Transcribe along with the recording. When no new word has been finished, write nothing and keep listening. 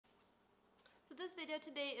this video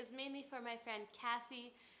today is mainly for my friend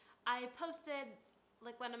Cassie. I posted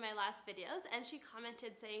like one of my last videos and she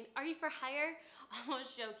commented saying, "Are you for hire?"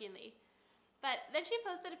 almost jokingly. But then she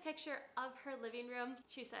posted a picture of her living room.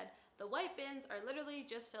 She said, "The white bins are literally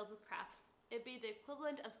just filled with crap. It'd be the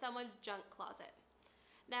equivalent of someone's junk closet."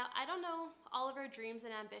 Now, I don't know all of her dreams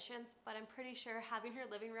and ambitions, but I'm pretty sure having her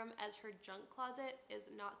living room as her junk closet is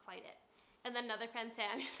not quite it. And then another friend,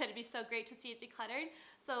 Sam, said it'd be so great to see it decluttered.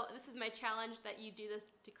 So this is my challenge, that you do this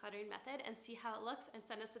decluttering method and see how it looks and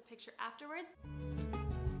send us a picture afterwards.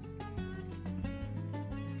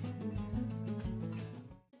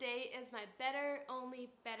 Today is my better, only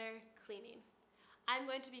better cleaning. I'm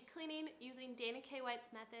going to be cleaning using Dana K.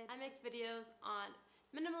 White's method. I make videos on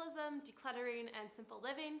minimalism, decluttering, and simple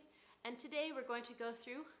living. And today we're going to go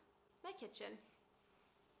through my kitchen.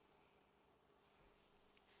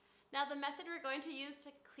 Now the method we're going to use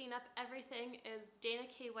to clean up everything is Dana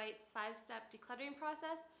K. White's 5-step decluttering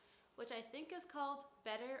process, which I think is called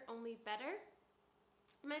Better, Only Better.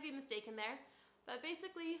 I might be mistaken there, but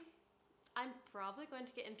basically I'm probably going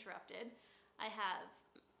to get interrupted. I have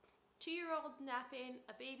a 2-year-old napping,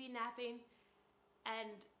 a baby napping,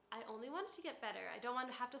 and I only want it to get better. I don't want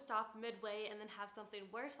to have to stop midway and then have something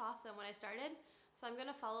worse off than when I started. So I'm going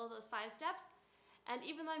to follow those 5 steps. And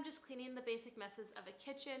even though I'm just cleaning the basic messes of a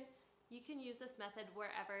kitchen, you can use this method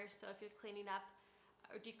wherever. So if you're cleaning up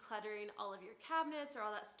or decluttering all of your cabinets or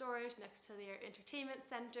all that storage next to your entertainment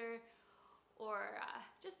center, or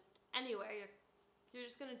just anywhere, you're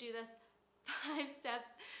just going to do this 5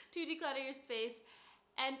 steps to declutter your space.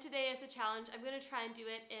 And today is a challenge. I'm going to try and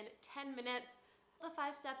do it in 10 minutes. The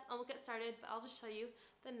 5 steps, and we'll get started, but I'll just show you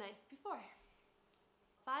the nice before.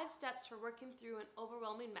 5 steps for working through an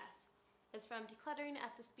overwhelming mess is from Decluttering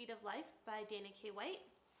at the Speed of Life by Dana K. White.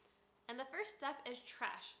 And the first step is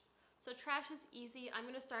trash. So trash is easy. I'm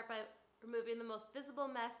going to start by removing the most visible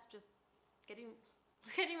mess, just getting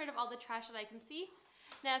rid of all the trash that I can see.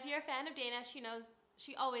 Now, if you're a fan of Dana, she knows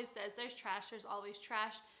she always says there's trash, there's always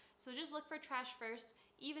trash. So just look for trash first.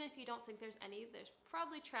 Even if you don't think there's any, there's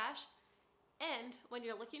probably trash. And when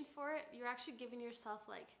you're looking for it, you're actually giving yourself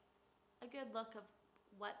like a good look of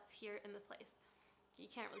what's here in the place. You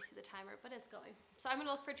can't really see the timer, but it's going. So I'm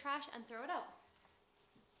gonna look for trash and throw it out.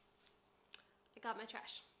 I got my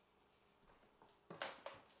trash.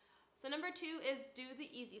 So number 2 is do the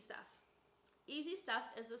easy stuff. Easy stuff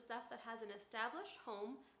is the stuff that has an established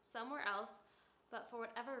home somewhere else, but for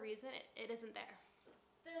whatever reason, it isn't there.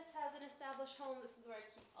 This has an established home. This is where I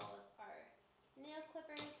keep all of our nail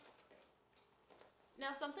clippers.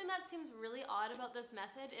 Now, something that seems really odd about this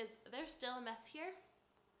method is there's still a mess here,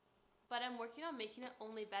 but I'm working on making it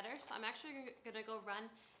only better. So I'm actually gonna go run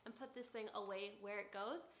and put this thing away where it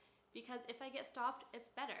goes, because if I get stopped, it's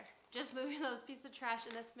better. Just moving those pieces of trash,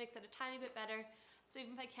 and this makes it a tiny bit better. So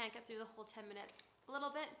even if I can't get through the whole 10 minutes, a little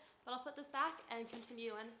bit, but I'll put this back and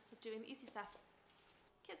continue on with doing the easy stuff.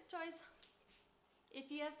 Kids' toys. If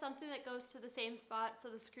you have something that goes to the same spot, so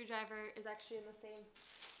the screwdriver is actually in the same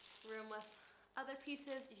room with other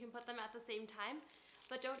pieces, you can put them at the same time,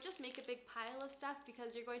 but don't just make a big pile of stuff,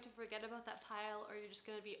 because you're going to forget about that pile, or you're just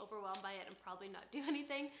going to be overwhelmed by it and probably not do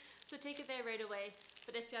anything. So take it there right away.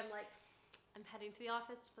 But if I'm heading to the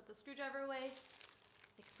office to put the screwdriver away,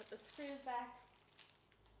 I can put the screws back,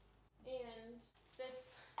 and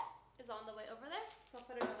this is on the way over there, so I'll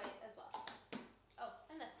put it away as well. Oh,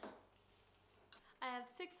 and this. I have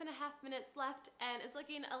 6.5 minutes left, and it's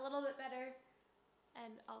looking a little bit better,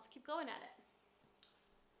 and I'll just keep going at it.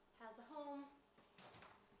 Has a home.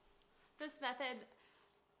 This method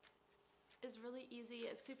is really easy.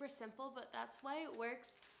 It's super simple, but that's why it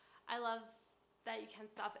works. I love that you can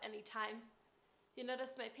stop at any time. You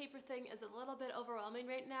notice my paper thing is a little bit overwhelming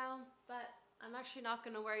right now, but I'm actually not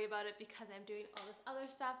going to worry about it because I'm doing all this other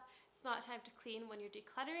stuff. It's not time to clean when you're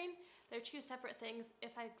decluttering. They're 2 separate things.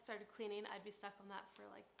 If I started cleaning, I'd be stuck on that for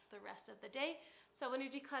like the rest of the day. So when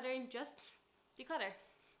you're decluttering, just declutter.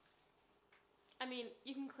 I mean,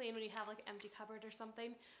 you can clean when you have like an empty cupboard or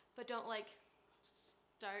something, but don't like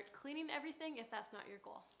start cleaning everything if that's not your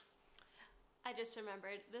goal. I just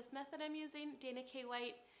remembered this method I'm using, Dana K.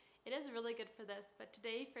 White, it is really good for this, but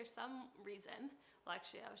today for some reason, well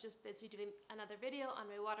actually I was just busy doing another video on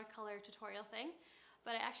my watercolor tutorial thing,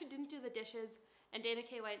 but I actually didn't do the dishes, and Dana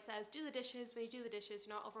K. White says do the dishes. When you do the dishes,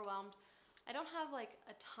 you're not overwhelmed. I don't have like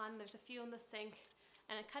a ton, there's a few in the sink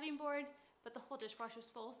and a cutting board, but the whole dishwasher's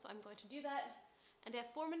full, so I'm going to do that. And I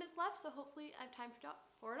have 4 minutes left, so hopefully I have time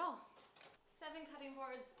for it all. 7 cutting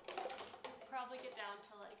boards, probably get down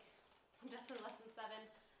to like, definitely less than 7.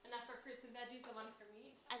 Enough for fruits and veggies and 1 for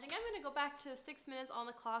meat. I think I'm gonna go back to 6 minutes on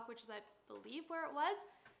the clock, which is I believe where it was.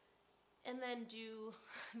 and then do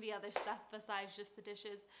the other stuff besides just the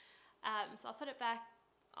dishes. So I'll put it back,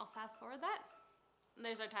 I'll fast forward that, and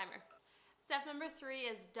there's our timer. Step number 3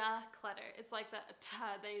 is declutter. It's like the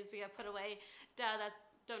that needs to get put away. That's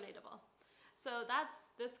donatable. So that's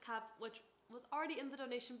this cup, which was already in the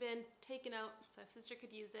donation bin, taken out so my sister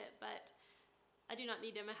could use it, but I do not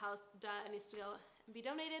need it in my house. It needs to go and be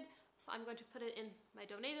donated. So I'm going to put it in my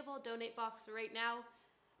donatable donate box right now.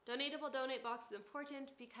 Donatable donate box is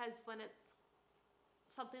important because when it's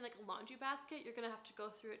something like a laundry basket, you're gonna have to go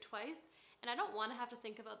through it twice. And I don't wanna have to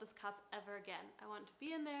think about this cup ever again. I want it to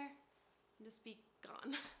be in there and just be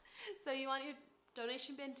gone. So you want your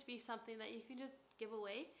donation bin to be something that you can just give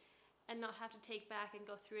away and not have to take back and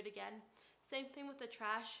go through it again. Same thing with the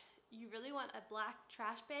trash. You really want a black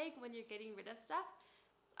trash bag when you're getting rid of stuff.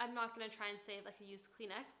 I'm not gonna try and save like a used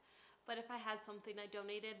Kleenex, but if I had something I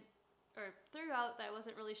donated or threw out that I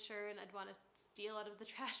wasn't really sure and I'd want to steal out of the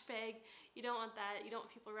trash bag, you don't want that. You don't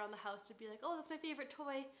want people around the house to be like, oh, that's my favorite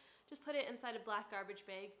toy. Just put it inside a black garbage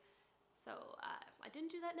bag. So I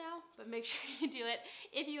didn't do that now, but make sure you do it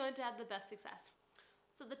if you want to have the best success.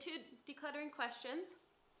 So the 2 decluttering questions,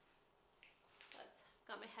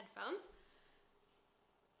 got my headphones,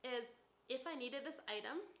 is if I needed this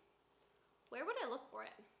item, where would I look for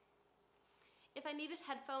it? If I needed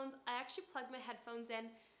headphones, I actually plug my headphones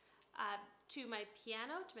in to my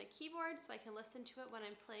piano, to my keyboard, so I can listen to it when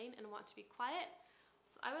I'm playing and want to be quiet.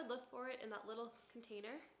 So I would look for it in that little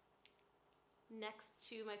container next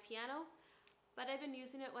to my piano, but I've been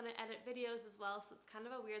using it when I edit videos as well, so it's kind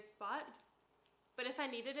of a weird spot. But if I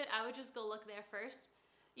needed it, I would just go look there first.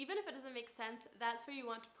 Even if it doesn't make sense, that's where you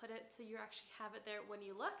want to put it so you actually have it there when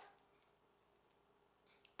you look.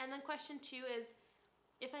 And then question 2 is,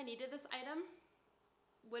 if I needed this item,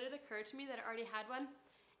 would it occur to me that I already had one?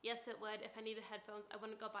 Yes, it would. If I needed headphones, I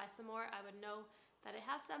wouldn't go buy some more. I would know that I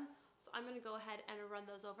have some. So I'm going to go ahead and run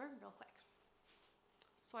those over real quick.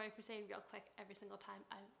 Sorry for saying real quick every single time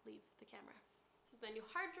I leave the camera. This is my new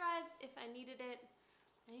hard drive. If I needed it,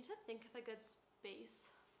 I need to think of a good space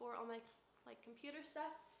for all my computer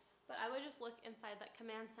stuff. But I would just look inside that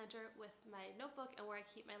command center with my notebook and where I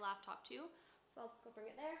keep my laptop too. So I'll go bring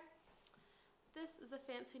it there. This is a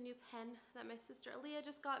fancy new pen that my sister Aaliyah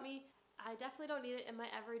just got me. I definitely don't need it in my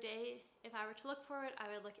everyday. If I were to look for it, I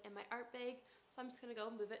would look in my art bag. So I'm just gonna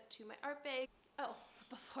go move it to my art bag. Oh,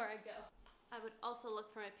 before I go, I would also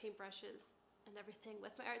look for my paintbrushes and everything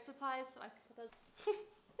with my art supplies, so I can put those.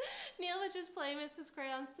 Neil was just playing with his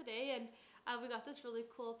crayons today, and we got this really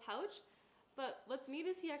cool pouch. But what's neat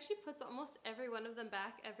is he actually puts almost every one of them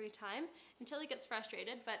back every time until he gets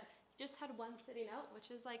frustrated, but he just had one sitting out,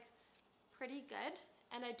 which is like pretty good.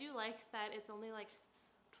 And I do like that it's only like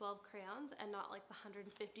 12 crayons and not like the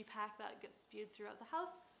 150 pack that gets spewed throughout the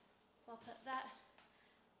house. So I'll put that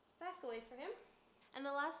back away for him. And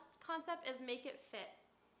the last concept is make it fit.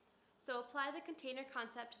 So apply the container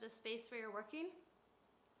concept to the space where you're working.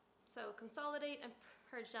 So consolidate and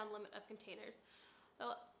purge down the limit of containers.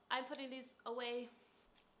 So I'm putting these away.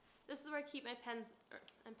 This is where I keep my pens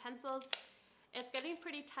and pencils. It's getting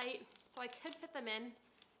pretty tight, so I could fit them in.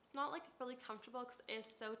 It's not like really comfortable because it is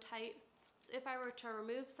so tight. So if I were to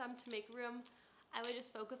remove some to make room, I would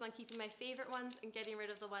just focus on keeping my favorite ones and getting rid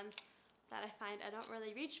of the ones that I find I don't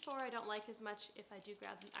really reach for, I don't like as much if I do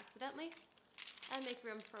grab them accidentally, and make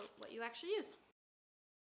room for what you actually use.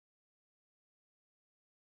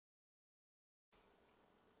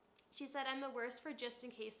 She said, I'm the worst for just in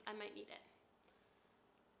case I might need it.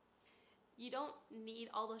 You don't need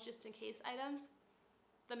all those just in case items.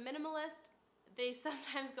 The minimalist, they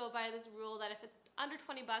sometimes go by this rule that if it's under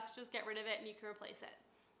 20 bucks, just get rid of it and you can replace it.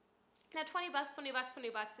 Now 20 bucks, 20 bucks, 20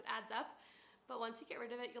 bucks, it adds up. But once you get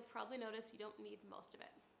rid of it, you'll probably notice you don't need most of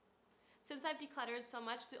it. Since I've decluttered so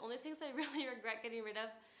much, the only things I really regret getting rid of,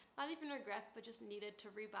 not even regret, but just needed to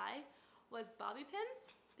rebuy, was bobby pins.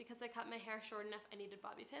 Because I cut my hair short enough, I needed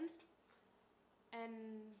bobby pins.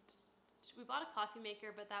 And we bought a coffee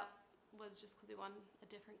maker, but that was just because we wanted a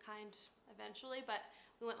different kind eventually. But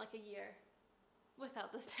we went like a year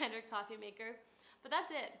without the standard coffee maker. But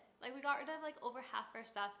that's it. Like, we got rid of like over half our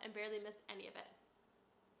stuff and barely missed any of it.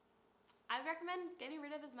 I recommend getting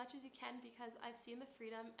rid of as much as you can because I've seen the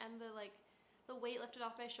freedom and the weight lifted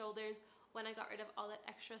off my shoulders when I got rid of all that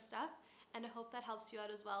extra stuff, and I hope that helps you out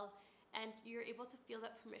as well. And you're able to feel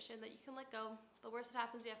that permission that you can let go. The worst that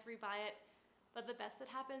happens, you have to rebuy it. But the best that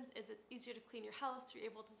happens is it's easier to clean your house, you're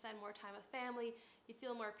able to spend more time with family, you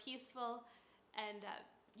feel more peaceful, and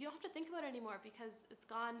you don't have to think about it anymore because it's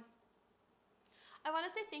gone. I want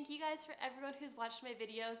to say thank you guys for everyone who's watched my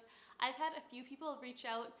videos. I've had a few people reach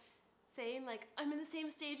out saying like, I'm in the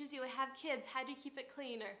same stage as you, I have kids, how do you keep it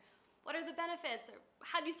clean? Or what are the benefits, or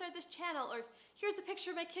how do you start this channel, or here's a picture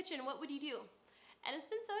of my kitchen, what would you do? And it's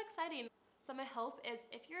been so exciting. So my hope is,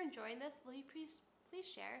 if you're enjoying this, will you please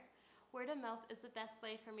share? Word of mouth is the best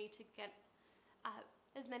way for me to get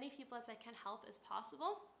as many people as I can help as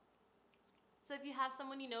possible. So if you have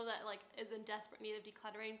someone you know that like is in desperate need of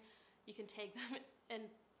decluttering, you can tag them in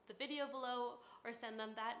the video below or send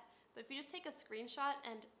them that. But if you just take a screenshot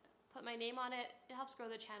and put my name on it, it helps grow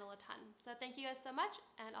the channel a ton. So thank you guys so much,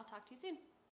 and I'll talk to you soon.